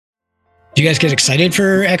Do you guys get excited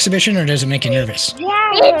for exhibition, or does it make you nervous?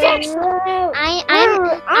 Yeah, It's actually,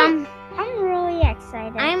 I'm really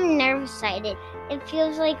excited. I'm nervous excited. It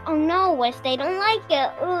feels like, oh no, what if they don't like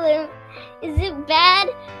it? Oh, is it bad?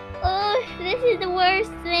 Oh, this is the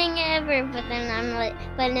worst thing ever. But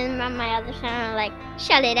then on my other side, I'm like,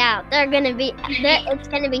 shut it out. It's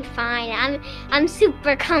gonna be fine. I'm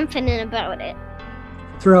super confident about it.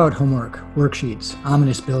 Throw out homework, worksheets,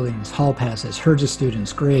 ominous buildings, hall passes, herds of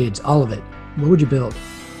students, grades, all of it. What would you build?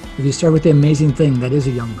 If you start with the amazing thing that is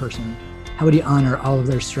a young person, how would you honor all of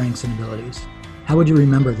their strengths and abilities? How would you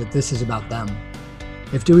remember that this is about them?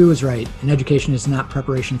 If Dewey was right, and education is not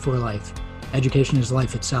preparation for life, education is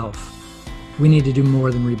life itself, we need to do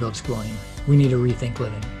more than rebuild schooling. We need to rethink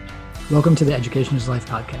living. Welcome to the Education is Life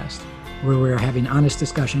podcast, where we are having honest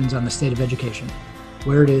discussions on the state of education,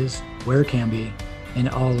 where it is, where it can be, and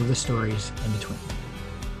all of the stories in between.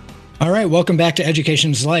 All right, welcome back to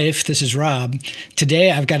Education's Life. This is Rob. Today,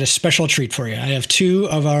 I've got a special treat for you. I have two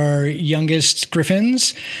of our youngest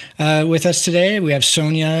Griffins with us today. We have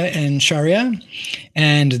Sonia and Sharia,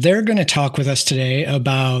 and they're going to talk with us today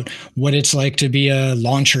about what it's like to be a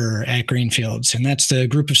launcher at Greenfields. And that's the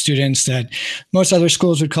group of students that most other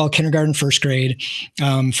schools would call kindergarten, first grade.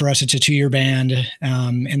 For us, it's a 2-year band,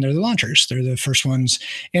 and they're the launchers. They're the first ones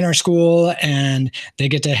in our school, and they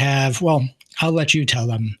get to have, well, I'll let you tell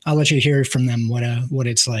them. I'll let you hear from them what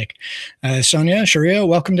it's like. Sonia, Sharia,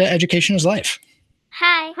 welcome to Education is Life.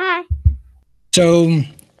 Hi. So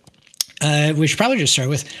we should probably just start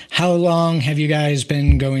with, how long have you guys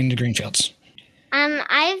been going to Greenfields?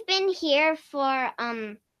 I've been here for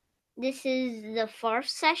this is the 4th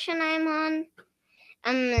session I'm on.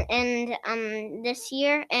 And this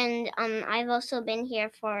year, and I've also been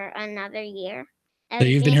here for another year. So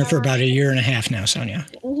you've been here for about 1.5 years now, Sonia.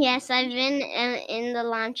 Yes, I've been in the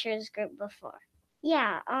launchers group before.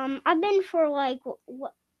 Yeah, I've been for like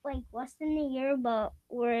less than a year, but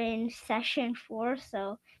we're in session 4,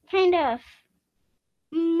 so kind of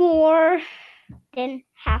more than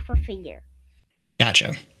half of a year.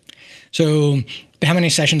 Gotcha. So how many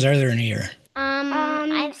sessions are there in a year?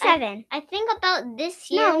 7. I think about this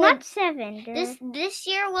year. No, not 7. Girl. This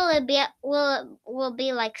year will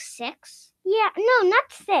be like 6. Yeah, no,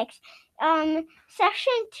 not 6.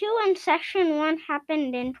 Session 2 and session 1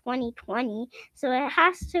 happened in 2020, so it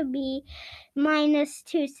has to be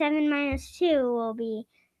 -2. 7 minus 2 will be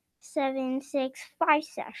 7, 6, 5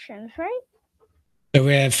 sessions, right? So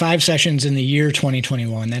we have 5 sessions in the year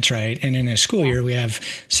 2021. That's right. And in a school year, we have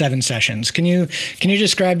 7 sessions. Can you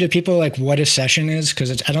describe to people like what a session is?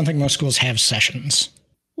 Because I don't think most schools have sessions.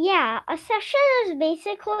 Yeah, a session is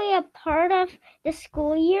basically a part of the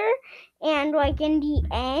school year, and like in the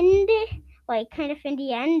end,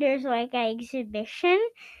 there's like an exhibition,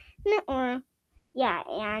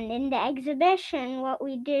 and in the exhibition, what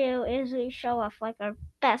we do is we show off like our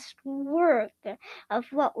best work of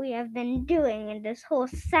what we have been doing in this whole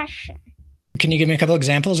session. Can you give me a couple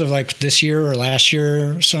examples of like this year or last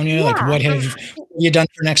year, Sonia? Yeah. Like what have you done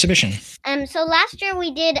for an exhibition? So last year we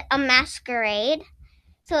did a masquerade.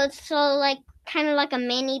 So it's like kind of like a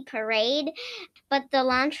mini parade, but the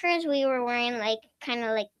launchers, we were wearing like kind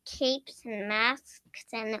of like capes and masks,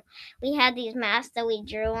 and we had these masks that we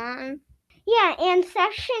drew on. Yeah, and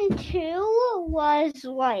session 2 was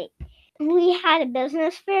like we had a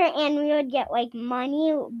business fair, and we would get like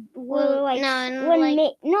money. We'll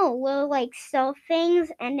sell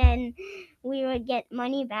things, and then we would get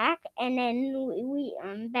money back, and then we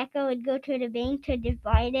Becca would go to the bank to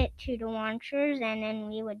divide it to the launchers, and then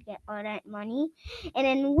we would get all that money, and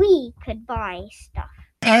then we could buy stuff.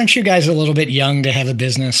 Aren't you guys a little bit young to have a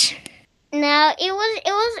business? No,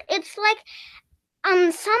 it's like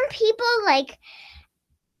some people like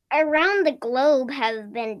around the globe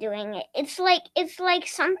have been doing it. It's like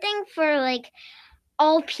something for like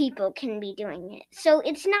all people can be doing it. So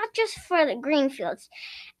it's not just for the Greenfields.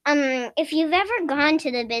 If you've ever gone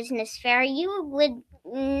to the business fair, you would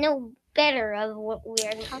know better of what we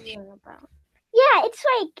are talking about. Yeah, it's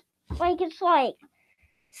like 5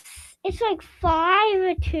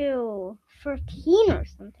 to 14 or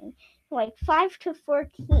something. Like 5 to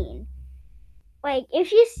 14. Like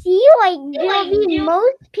if you see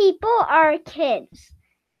most people are kids.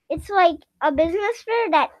 It's like a business fair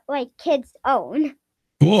that like kids own.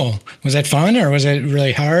 Cool. Was that fun or was it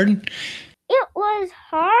really hard? It was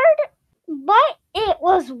hard, but it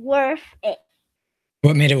was worth it.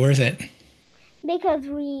 What made it worth it? Because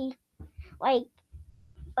we like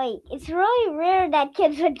it's really rare that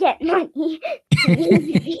kids would get money.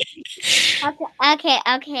 Okay.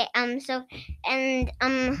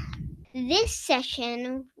 This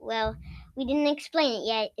session, well, we didn't explain it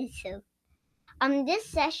yet. So This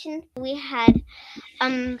session we had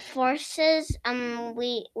forces.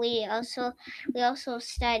 We also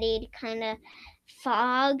studied kind of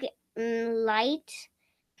fog, light,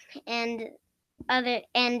 and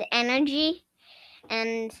energy,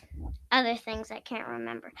 and other things I can't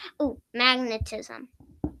remember. Oh, magnetism.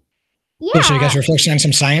 Yeah. So you guys were focusing on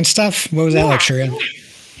some science stuff? What was that like, Shreya?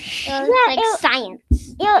 Science.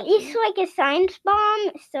 It's like a science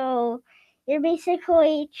bomb. So you're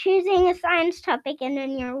basically choosing a science topic and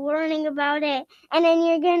then you're learning about it and then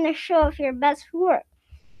you're going to show off your best work.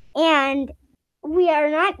 And we are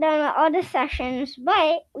not done with all the sessions,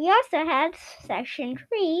 but we also had session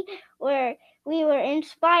 3 where we were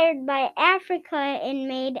inspired by Africa and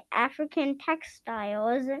made African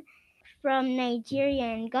textiles from Nigeria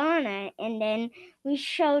and Ghana, and then we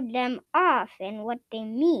showed them off and what they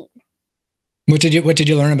mean. What did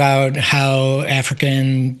you learn about how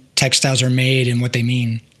African textiles are made and what they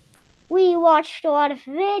mean? We watched a lot of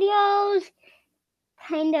videos,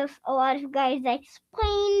 kind of a lot of guys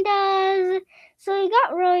explained us, so we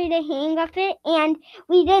got really the hang of it, and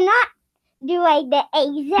we did not do like the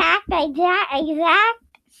exact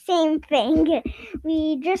same thing.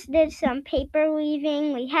 We just did some paper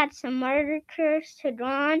weaving, we had some markers to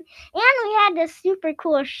draw on, and we had this super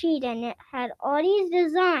cool sheet and it had all these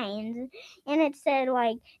designs and it said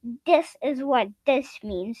like, this is what this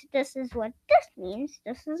means, this is what this means,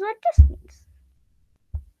 this is what this means.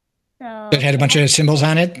 So it had a bunch of symbols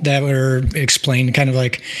on it that were explained kind of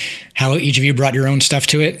like how each of you brought your own stuff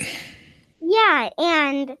to it. Yeah,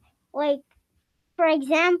 and like, for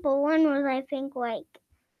example, one was I think like,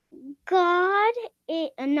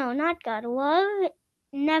 not God, love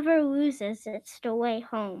never loses, it's the way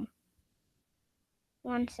home.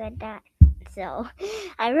 One said that. So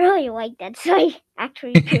I really like that. So I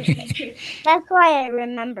actually that's why I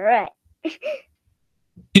remember it.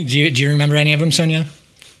 Do you remember any of them, Sonia?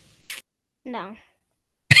 No.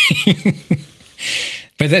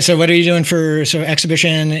 But so what are you doing so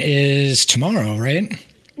exhibition is tomorrow, right?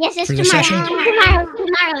 Yes, it's For the tomorrow. session?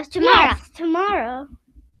 Tomorrow. Yes, tomorrow.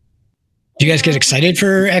 Do you guys get excited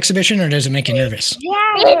for exhibition or does it make you nervous?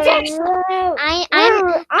 Yeah,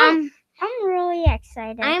 I'm really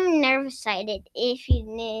excited. I'm nervous-sided. If you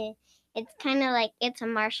know, it's kind of like it's a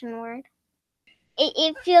Martian word.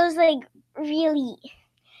 It feels like really.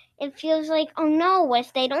 It feels like, oh no,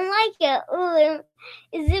 if they don't like it, oh,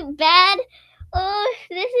 is it bad? Oh,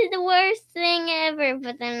 this is the worst thing ever.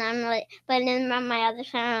 But then my other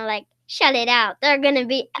friend are like, shut it out.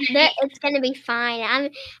 It's gonna be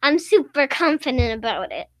fine. I'm super confident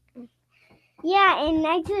about it. Yeah, in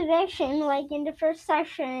exhibition, like in the first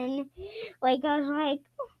session, like I was like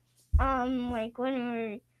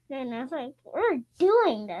when I was like, we're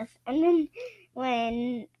doing this, and then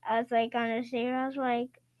when I was like on the stage, I was like,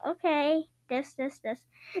 okay, this. There's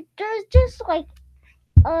just like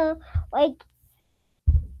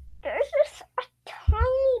there's just a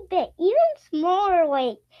tiny bit, even smaller,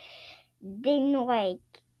 like than like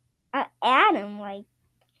an atom. Like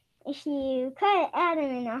if you cut an atom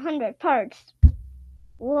in 100 parts,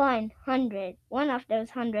 100, one of those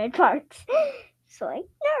 100 parts. So like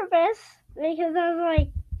nervous because I was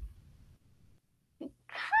like,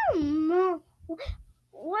 come on,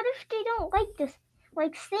 what if they don't like this?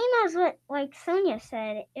 Like same as what like Sonia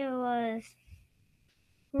said, it was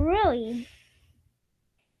really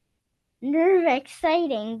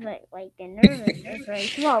exciting, but like the nervous was very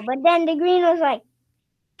small. But then the green was like,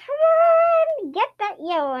 come on, get that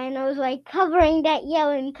yellow, and I was like covering that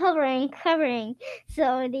yellow and covering,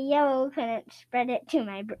 so the yellow couldn't spread it to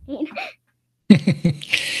my brain.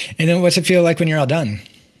 And then what's it feel like when you're all done?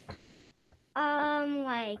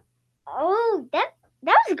 Like, oh, that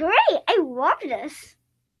was great. I love this.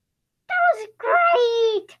 That was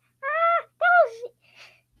great. That was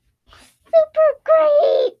super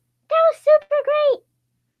great. That was super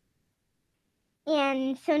great.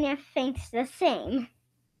 And Sonia thinks the same.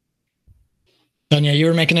 Sonia, you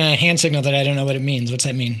were making a hand signal that I don't know what it means. What's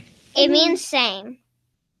that mean? It means same.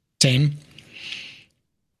 Same?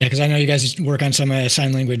 Yeah, because I know you guys work on some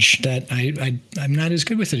sign language that I'm not as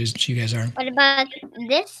good with it as you guys are. What about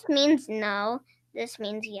this means no, this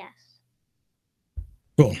means yes.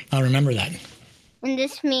 Cool. I'll remember that. And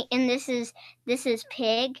this is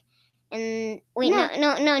pig. And wait,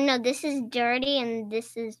 no, this is dirty and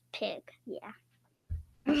this is pig. Yeah.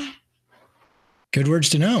 Good words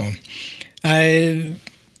to know.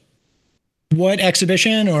 What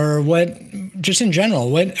exhibition or what, just in general,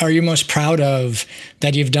 what are you most proud of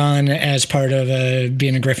that you've done as part of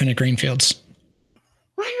being a Griffin at Greenfields?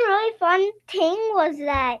 One really fun thing was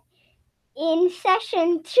that in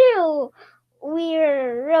session 2, we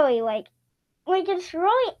were really like like it's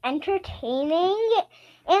really entertaining,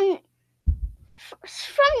 and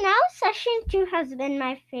from now, session 2 has been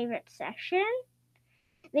my favorite session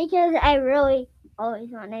because I really always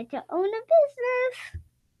wanted to own a business.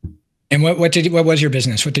 And what was your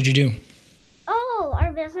business? What did you do? Oh,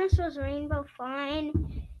 our business was Rainbow Fine,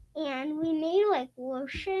 and we made like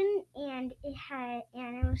lotion, and it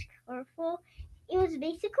was colorful. It was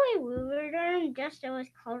basically Lubriderm, just it was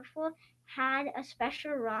colorful, had a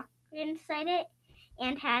special rock inside it,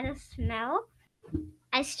 and had a smell.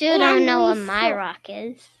 I still don't know what my rock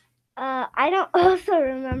is. I don't also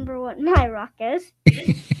remember what my rock is.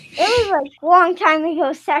 It was like a long time ago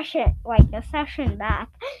a session back.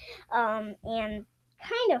 And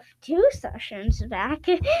kind of 2 sessions back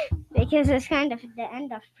because it's kind of the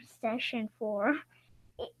end of session 4.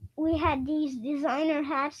 We had these designer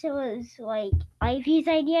hats. It was like Ivy's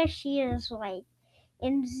idea. She is like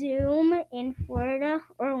in Zoom in Florida,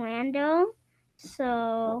 Orlando.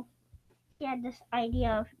 So she had this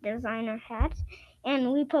idea of designer hats,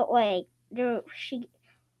 and we put like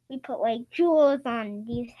jewels on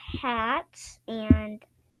these hats, and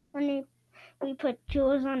when we put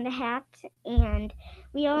jewels on the hats, and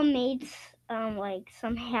we all made like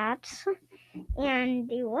some hats, and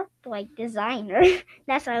they looked like designer.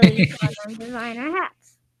 That's why we call them designer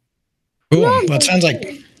hats. Cool. Well, it sounds like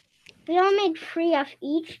we all made 3 of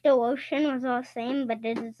each. The lotion was all the same, but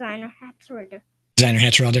the designer hats were different. Designer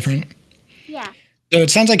hats are all different. Yeah. So it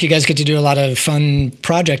sounds like you guys get to do a lot of fun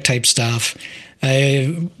project type stuff.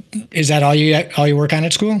 Is that all you work on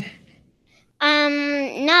at school?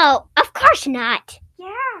 No, of course not.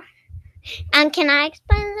 Yeah. Can I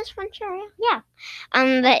explain this one, Sharia? Yeah.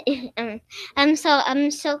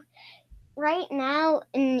 So right now,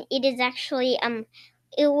 it is actually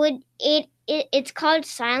it's called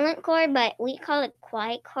silent core, but we call it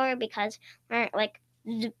quiet core because we're like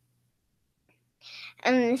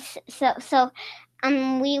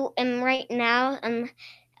right now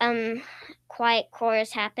quiet core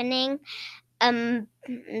is happening,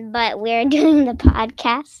 but we're doing the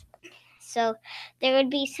podcast. So there would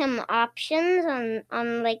be some options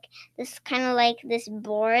on like this kind of like this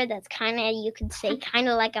board that's kind of, you could say, kind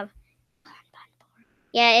of like a Kanban board.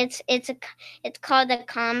 Yeah, it's called a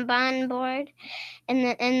Kanban board, and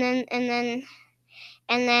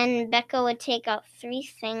then Becca would take out 3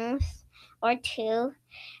 things or 2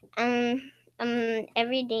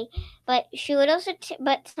 every day, but she would also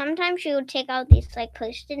but sometimes she would take out these like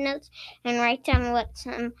Post-it notes and write down what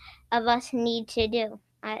some of us need to do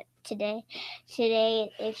today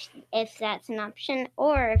if that's an option,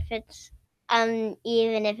 or if it's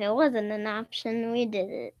even if it wasn't an option, we did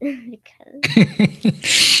it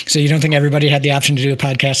because So you don't think everybody had the option to do a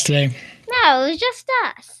podcast today? No, it was just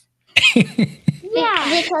us.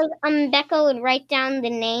 Yeah, because Becca would write down the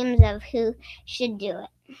names of who should do it.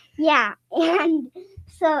 Yeah, and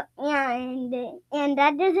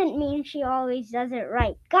that doesn't mean she always does it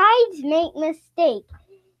right. Guides make mistakes,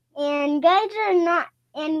 and guides are not.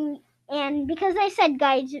 And because I said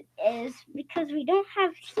guides is because we don't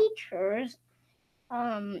have teachers.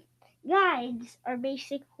 Guides are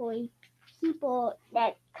basically people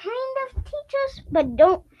that kind of teach us, but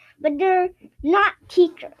they're not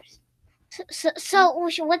teachers. So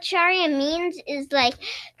what Sharia means is like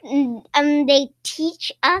they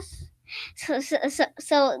teach us. So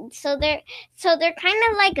they're kind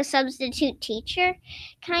of like a substitute teacher,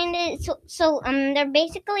 kind of. So they're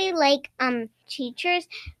basically like teachers,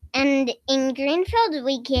 and in Greenfield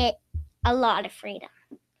we get a lot of freedom.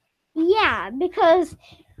 Yeah, because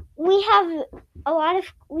we have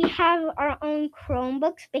our own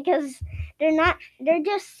Chromebooks because they're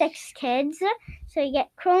just 6 kids, so you get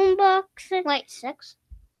Chromebooks. Wait, 6?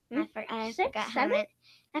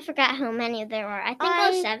 I forgot how many there were. I think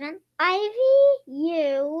it was 7. Ivy,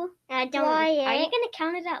 you, Wyatt. Are you gonna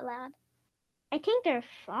count it out loud? I think there are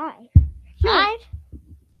 5. 5?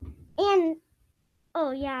 And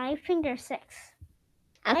oh yeah, I think there's 6.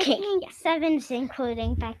 Okay. I think 7's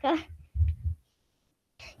including Becca.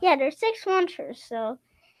 Yeah, there's 6 launchers, so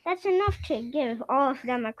that's enough to give all of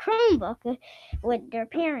them a Chromebook with their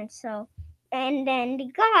parents. So, and then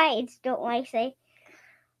the guides don't like say,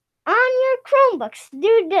 on your Chromebooks,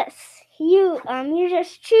 do this. You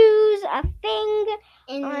just choose a thing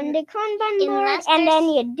on the Kanban board, and then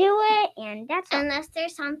you do it, and that's unless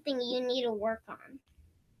there's something you need to work on.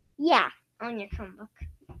 Yeah, on your Chromebook.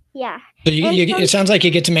 Yeah. So it sounds like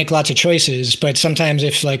you get to make lots of choices, but sometimes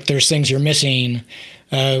if like there's things you're missing,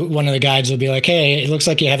 one of the guides will be like, "Hey, it looks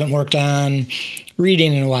like you haven't worked on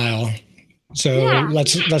reading in a while, so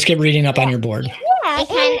let's get reading up on your board." Yeah,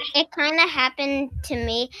 it kind of happened to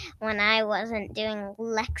me when I wasn't doing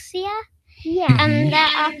Lexia. Yeah.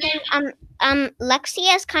 That often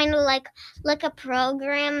Lexia is kind of like a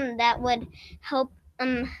program that would help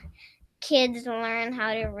kids learn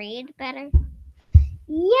how to read better.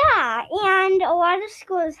 Yeah, and a lot of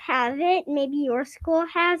schools have it. Maybe your school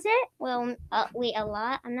has it. Well, a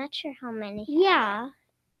lot. I'm not sure how many. Yeah.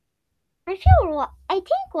 I think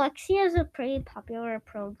Lexia is a pretty popular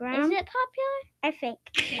program. Is it popular? I think.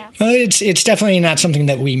 Yeah. Well, it's definitely not something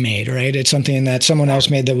that we made, right? It's something that someone else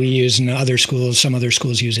made that we use in other schools. Some other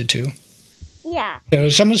schools use it too. Yeah. So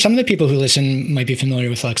some of the people who listen might be familiar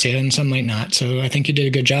with Lexia and some might not. So I think you did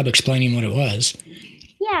a good job explaining what it was.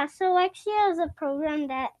 Yeah, so Lexia is a program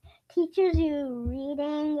that teaches you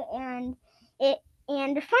reading, and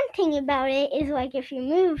the fun thing about it is, like, if you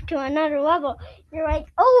move to another level, you're like,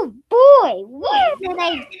 oh boy, where did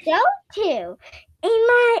I go to? Am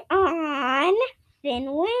I on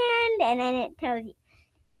Finland? And then it tells you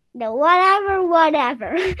the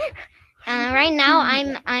whatever. Right now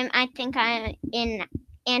I think I'm in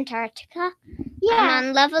Antarctica. Yeah. I'm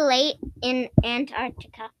on level 8 in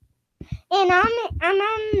Antarctica. And I'm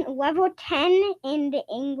on level 10 in the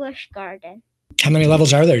English Garden. How many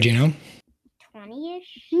levels are there? Do you know?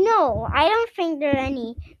 20-ish? No, I don't think there are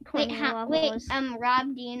any 20 levels.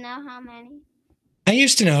 Rob, do you know how many? I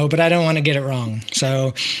used to know, but I don't want to get it wrong.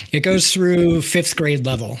 So it goes through 5th grade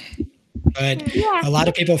level, but a lot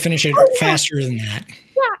of people finish it faster than that.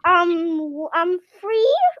 Yeah,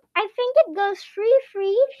 free. I think it goes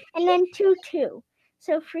 3, and then 2.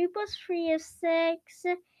 So 3 plus 3 is 6.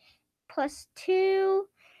 Plus 2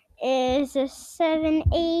 is 7,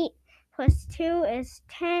 8. Plus 2 is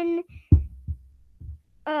 10.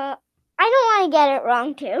 I don't want to get it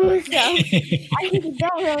wrong too, so I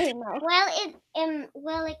don't really know.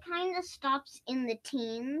 Well, it kind of stops in the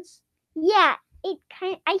teens. Yeah, I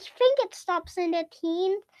think it stops in the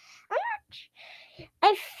teens.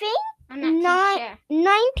 I think I'm not too sure.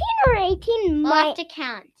 19 or 18 We'll might have to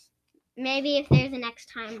count. Maybe if there's a next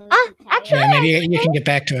time. Actually, Yeah, maybe you can get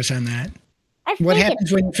back to us on that. What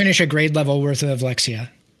happens when you finish a grade level worth of Lexia?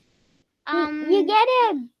 You get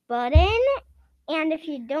a button, and if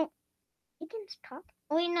you don't, you can stop.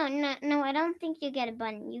 Wait, no, I don't think you get a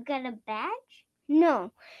button. You get a badge?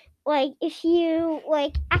 No. Like, if you,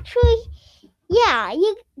 actually, yeah,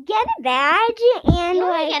 you get a badge, and, you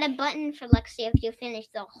only get a button for Lexia if you finish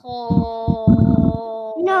the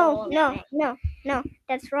whole No,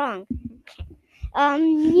 that's wrong.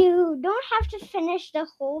 You don't have to finish the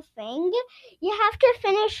whole thing. You have to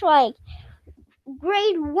finish,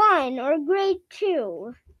 grade 1 or grade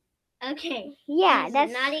 2. Okay. Yeah, he's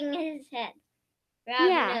that's nodding his head. Rob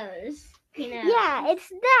knows. He knows. Yeah, it's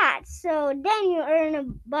that. So then you earn a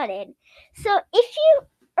button. So if you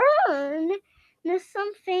earn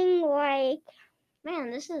something like,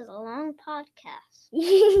 man, this is a long podcast.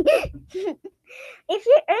 If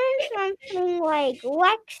you earn something like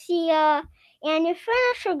Lexia and you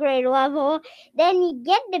finish a grade level, then you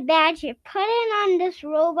get the badge, you put it on this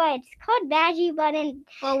robot. It's called Badgie Button.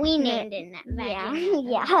 Well, we named it that. Badgie.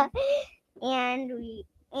 Yeah. And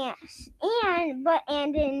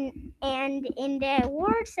in the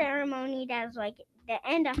award ceremony, that's like the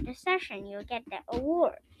end of the session, you'll get the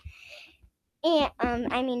award. And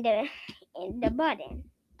the button.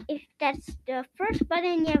 If that's the first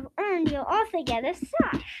button you've earned, you'll also get a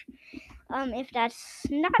sash. If that's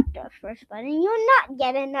not the first button, you'll not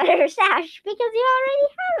get another sash because you already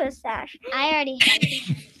have a sash. I already have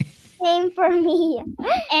it. Same for me.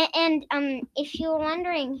 And if you're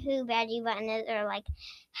wondering who Badgie Button is, or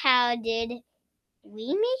how did we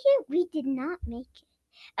make it? We did not make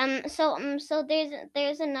it. So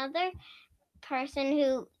there's another person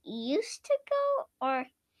who used to go, or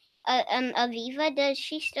Aviva. Does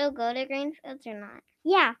she still go to Greenfields or not?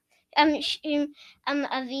 Yeah.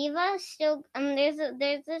 Aviva still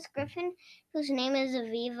there's this Griffin whose name is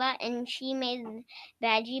Aviva, and she made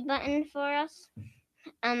Badgie Button for us.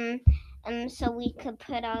 So we could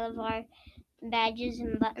put all of our badges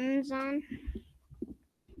and buttons on.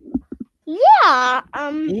 Yeah.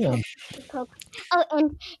 Oh,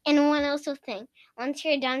 and one also thing. Once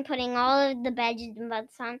you're done putting all of the badges and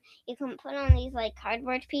buttons on, you can put on these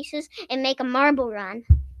cardboard pieces and make a marble run.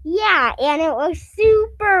 Yeah, and it was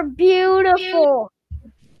super beautiful.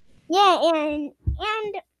 Yeah,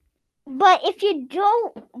 but if you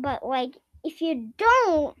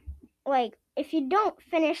don't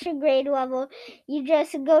finish a grade level, you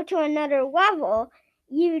just go to another level.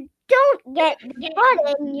 You don't get the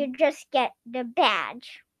button, you just get the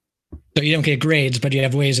badge. So you don't get grades, but you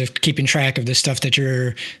have ways of keeping track of the stuff that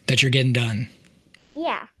you're getting done.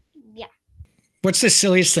 Yeah. What's the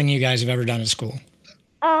silliest thing you guys have ever done at school?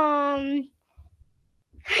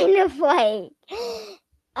 kind of like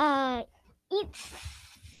it's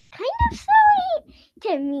kind of silly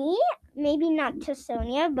to me, maybe not to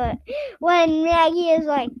Sonia, but when Maggie is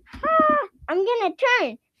like, I'm gonna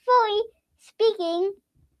turn fully speaking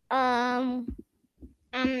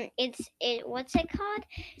what's it called?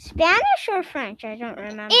 Spanish or French? I don't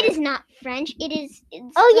remember. It is not French. It's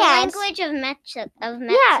Oh, the yeah, language of Mexico.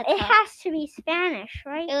 Yeah, it has to be Spanish,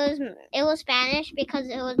 right? It was Spanish because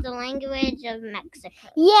it was the language of Mexico.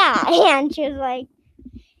 Yeah, and she was like,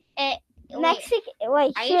 Mexican.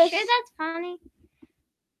 Like, Are you sure that's funny?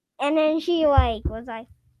 And then she like was like,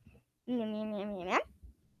 yum, yum, yum, yum, yum.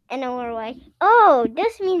 And then we're like, oh,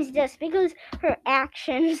 this means this because her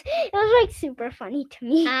actions. It was like super funny to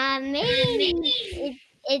me. Maybe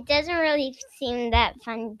it doesn't really seem that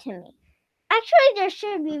funny to me. Actually, there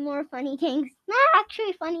should be more funny things. Not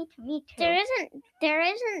actually funny to me too. There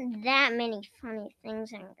isn't that many funny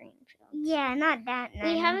things in Greenfield. Yeah, not that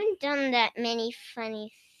many. We haven't done that many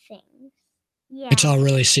funny things. Yeah. It's all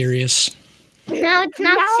really serious. No, it's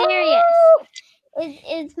not serious.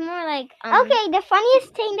 It's more like okay, the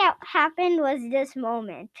funniest thing that happened was this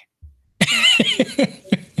moment.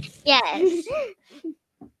 Yes.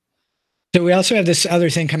 So we also have this other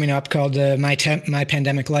thing coming up called the My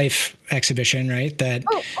Pandemic Life exhibition, right? That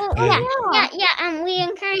yeah. We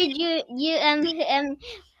encourage you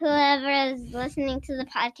whoever is listening to the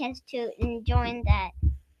podcast to join that.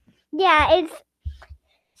 Yeah, it's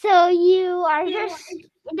so you are just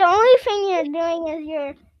the only thing you're doing is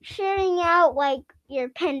you're sharing out like your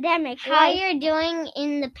pandemic how life. You're doing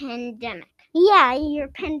in the pandemic. Yeah, your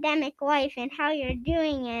pandemic life and how you're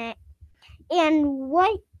doing it and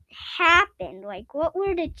what happened. Like, what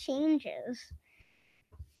were the changes?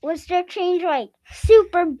 Was their change like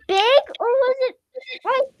super big or was it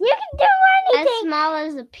like you can do anything as small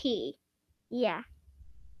as a pea? Yeah.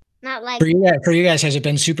 Not like for you guys, has it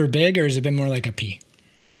been super big or has it been more like a pea?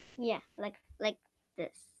 Yeah, like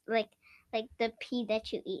this, like the pea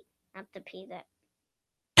that you eat, not the pea that.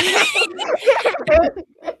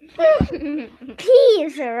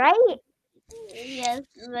 Peas, right? Yes,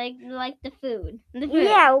 like the food.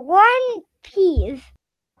 Yeah, 1 peas.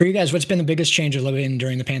 For you guys, what's been the biggest change of living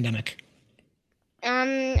during the pandemic?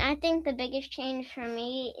 I think the biggest change for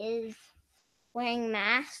me is wearing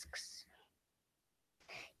masks.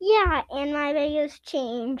 Yeah, and my biggest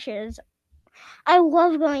change is I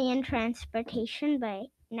love going in transportation, but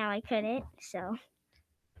now I couldn't, so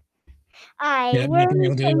I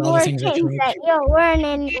learned some more things that you'll learn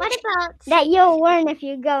and what about that you'll learn if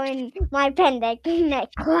you go in my pandemic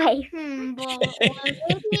life. Well,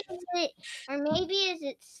 maybe is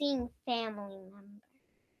it seeing family members?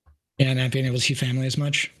 Yeah, not being able to see family as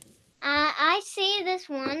much. I see this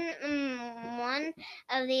one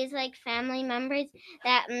of these like family members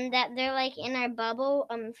that they're like in our bubble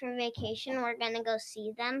for vacation. We're gonna go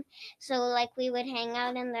see them, so like we would hang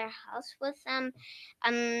out in their house with them,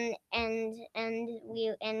 and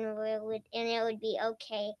it would be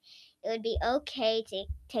okay. It would be okay to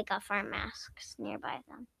take off our masks nearby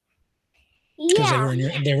them. Because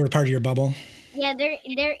they were part of your bubble. Yeah, they're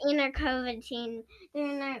in our COVID-19. They're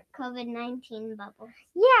in our COVID-19 bubble.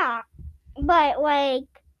 Yeah, but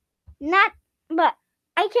like not. But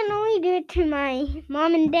I can only do it to my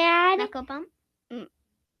mom and dad. Knuckle bump.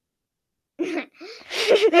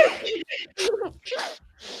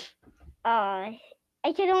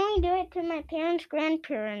 I can only do it to my parents,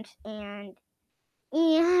 grandparents, and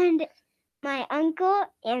my uncle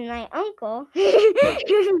and my uncle.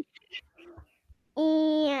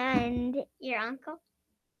 And your uncle?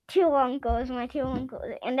 My two uncles,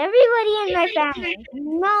 and everybody in my family.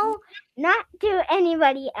 No, not to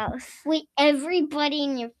anybody else. Wait, everybody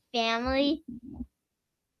in your family?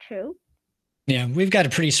 True. Yeah, we've got a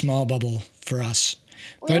pretty small bubble for us.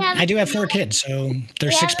 But I do have 4 kids, so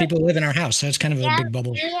there's 6 people who live in our house. So it's kind of a big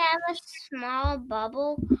bubble. We have a small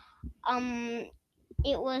bubble.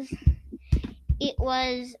 It was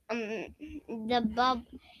the bubble.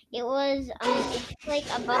 It was it's like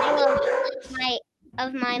a bubble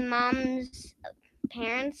of my mom's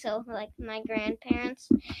parents, so like my grandparents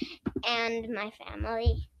and my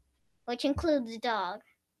family, which includes dog.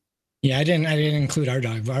 Yeah, I didn't include our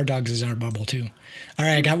dog. Our dog's is in our bubble too. All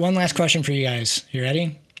right, I got one last question for you guys. You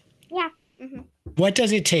ready? Yeah. Mm-hmm. What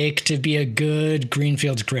does it take to be a good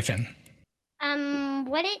Greenfields Griffin?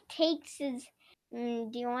 What it takes is,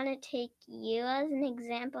 do you want to take you as an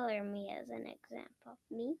example or me as an example?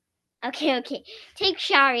 Me? Okay. Take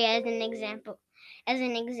Shari as an example.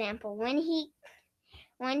 When he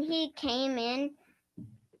came in,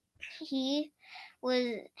 he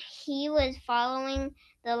was following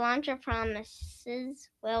the Launcher Promises.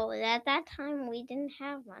 Well, at that time we didn't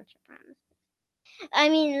have Launcher Promises. I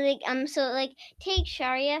mean, so like take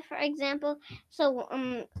Sharia for example. So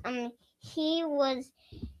he was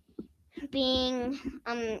being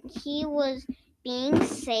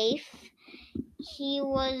safe. He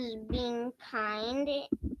was being kind,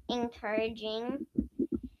 encouraging,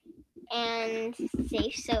 and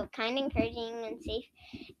safe. So kind, encouraging, and safe.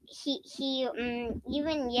 He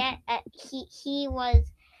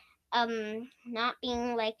was not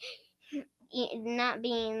being like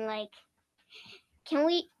can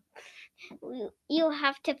we you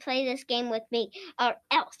have to play this game with me or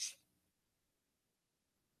else.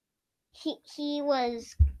 He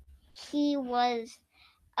was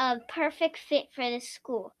a perfect fit for the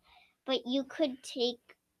school, but you could take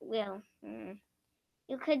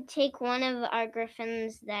one of our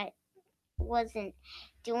Griffins that wasn't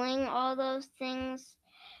doing all those things,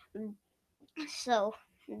 so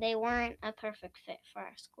they weren't a perfect fit for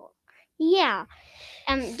our school. Yeah.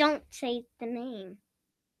 Don't say the name,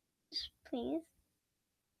 please.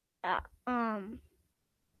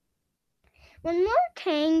 One more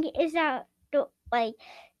thing is that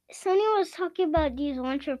Sonia was talking about these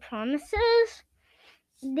Launcher Promises.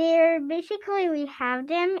 They're basically, we have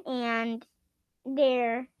them, and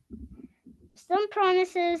they're some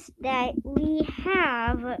promises that we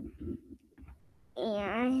have,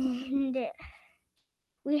 and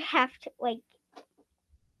we have to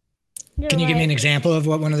Can you give me an example of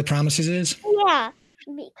what one of the promises is? Yeah,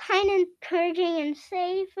 be kind, encouraging, and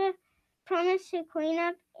safe. Promise to clean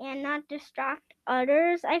up and not distract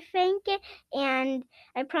others, I think. And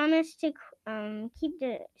I promise to keep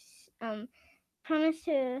the promise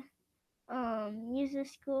to use the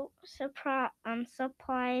school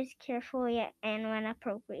supplies carefully and when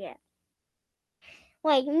appropriate.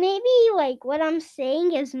 Maybe what I'm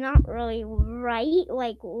saying is not really right,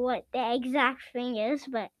 what the exact thing is,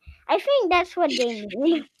 but I think that's what they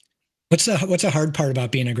mean. What's a hard part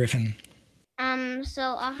about being a Griffin? So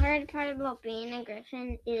a hard part about being a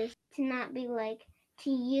Griffin is to not be to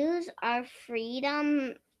use our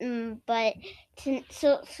freedom, but to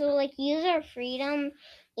use our freedom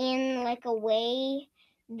in a way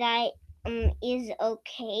that is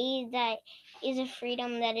okay, that is a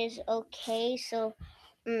freedom that is okay, so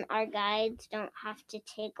our guides don't have to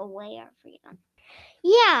take away our freedom.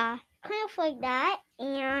 Yeah, kind of like that.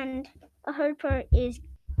 And a hard part is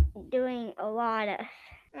doing a lot of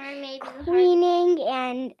cleaning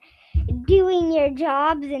and doing your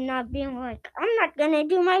jobs and not being I'm not gonna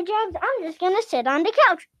do my jobs, I'm just gonna sit on the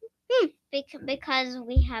couch. Because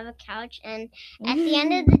we have a couch, and at the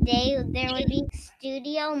end of the day there would be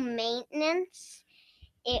studio maintenance.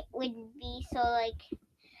 It would be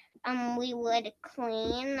we would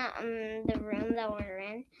clean the room that we're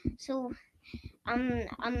in. So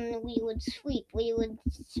we would sweep, we would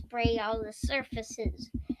spray all the surfaces.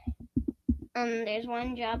 There's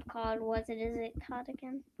one job called, is it called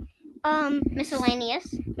again?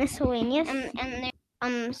 Miscellaneous.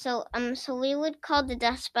 So we would call the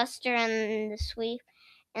dustbuster and the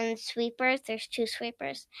sweepers. There's two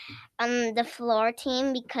sweepers. The floor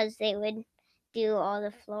team, because they would do all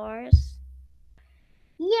the floors.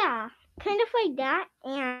 Yeah, kind of like that.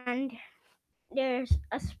 And there's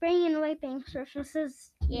a spraying and wiping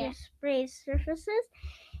surfaces. Yeah. Sprays surfaces.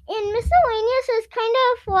 And miscellaneous is kind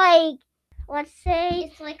of let's say,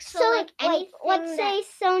 it's let's say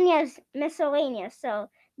Sonia's miscellaneous. So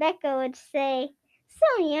Becca would say,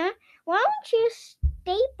 Sonia, why don't you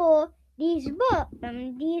staple these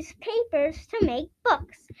papers to make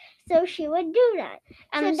books? So she would do that.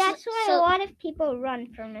 So that's why a lot of people run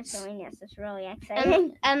for miscellaneous. It's really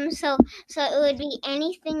exciting. So it would be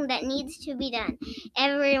anything that needs to be done.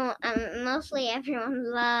 Everyone, mostly everyone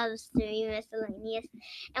loves to be miscellaneous.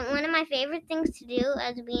 And one of my favorite things to do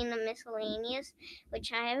as being a miscellaneous,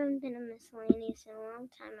 which I haven't been a miscellaneous in a long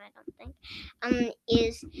time, I don't think,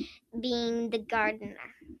 is being the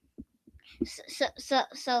gardener.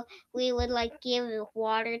 So we would give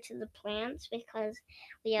water to the plants because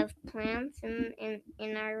we have plants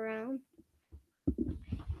in our room.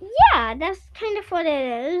 Yeah, that's kind of what it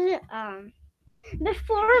is.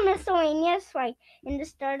 Before miscellaneous, in the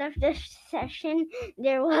start of this session,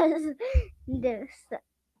 there was this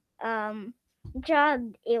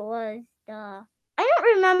job. It was I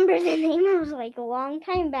don't remember the name. It was a long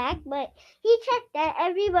time back, but he checked that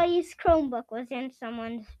everybody's Chromebook was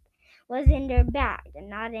in their bag and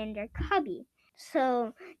not in their cubby.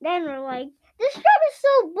 So then we're this job is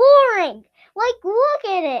so boring. Look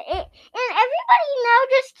at it. And now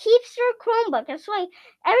just keeps their Chromebook. It's like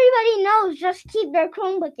everybody knows just keep their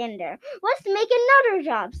Chromebook in there. Let's make another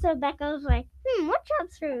job. So Becca was like, what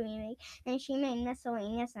jobs should we make? And she made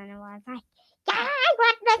miscellaneous, and I was like, yeah,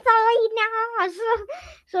 what miscellaneous?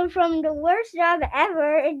 So from the worst job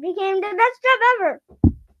ever, it became the best job ever.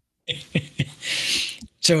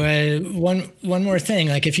 So one more thing,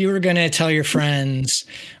 like if you were going to tell your friends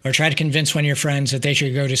or try to convince one of your friends that they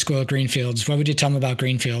should go to school at Greenfields, what would you tell them about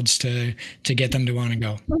Greenfields to get them to want to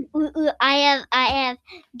go? I have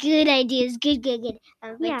good ideas. Good.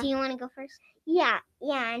 Wait, do you want to go first? Yeah.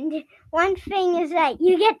 And one thing is that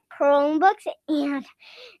you get Chromebooks, and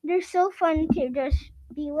they're so fun to just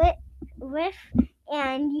be with.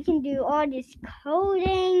 And you can do all this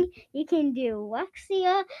coding. You can do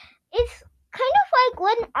Lexia. It's kind of like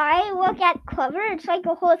when I look at Clever, it's like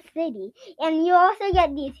a whole city. And you also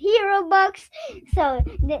get these hero books. So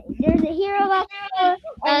there's a hero book store,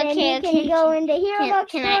 and then you can go into hero book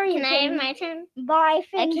store. Can I have my turn? Buy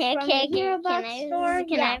things from the hero book store.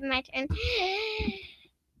 Can I have my turn?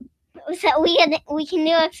 So we can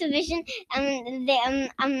do exhibition. I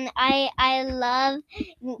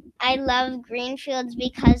love Greenfields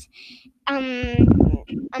because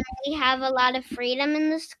we have a lot of freedom in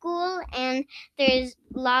the school, and there's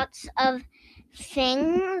lots of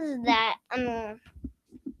things that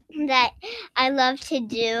I love to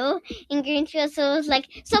do in Greenfield. So it was like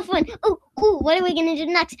so fun. Oh, what are we gonna do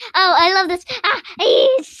next? Oh, I love this.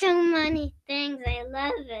 It's so many things. I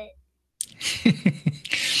love it.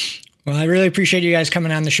 Well, I really appreciate you guys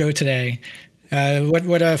coming on the show today.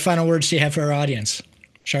 What final words do you have for our audience?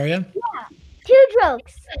 Sharia? Yeah, 2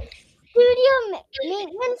 jokes. Studio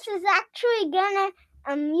maintenance is actually gonna,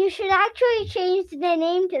 you should actually change the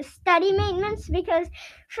name to study maintenance, because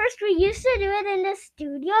first we used to do it in the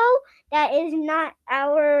studio that is not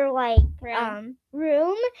our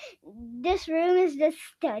room. This room is the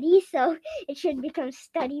study, so it should become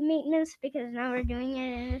study maintenance because now we're doing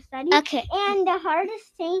it in the study. Okay. And the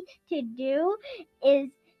hardest thing to do is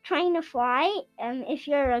trying to fly if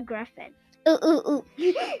you're a griffin.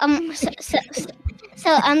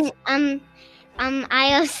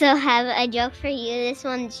 I also have a joke for you. This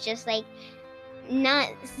one's just like not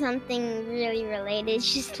something really related.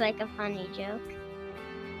 It's just like a funny joke.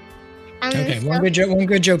 Okay, one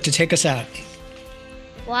good joke to take us out.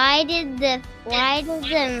 Why did the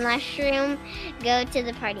mushroom go to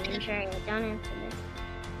the party? I'm sure don't answer this.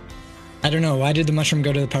 I don't know. Why did the mushroom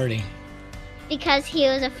go to the party? Because he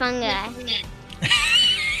was a fun guy.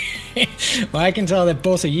 Well, I can tell that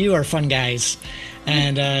both of you are fun guys.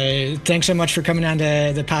 And thanks so much for coming on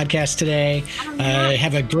to the podcast today.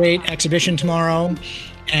 Have a great exhibition tomorrow.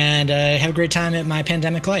 And have a great time at My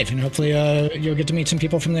Pandemic Life. And hopefully you'll get to meet some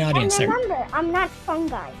people from the audience and remember, I'm not fun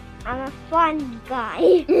guy. I'm a fun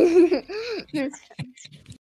guy.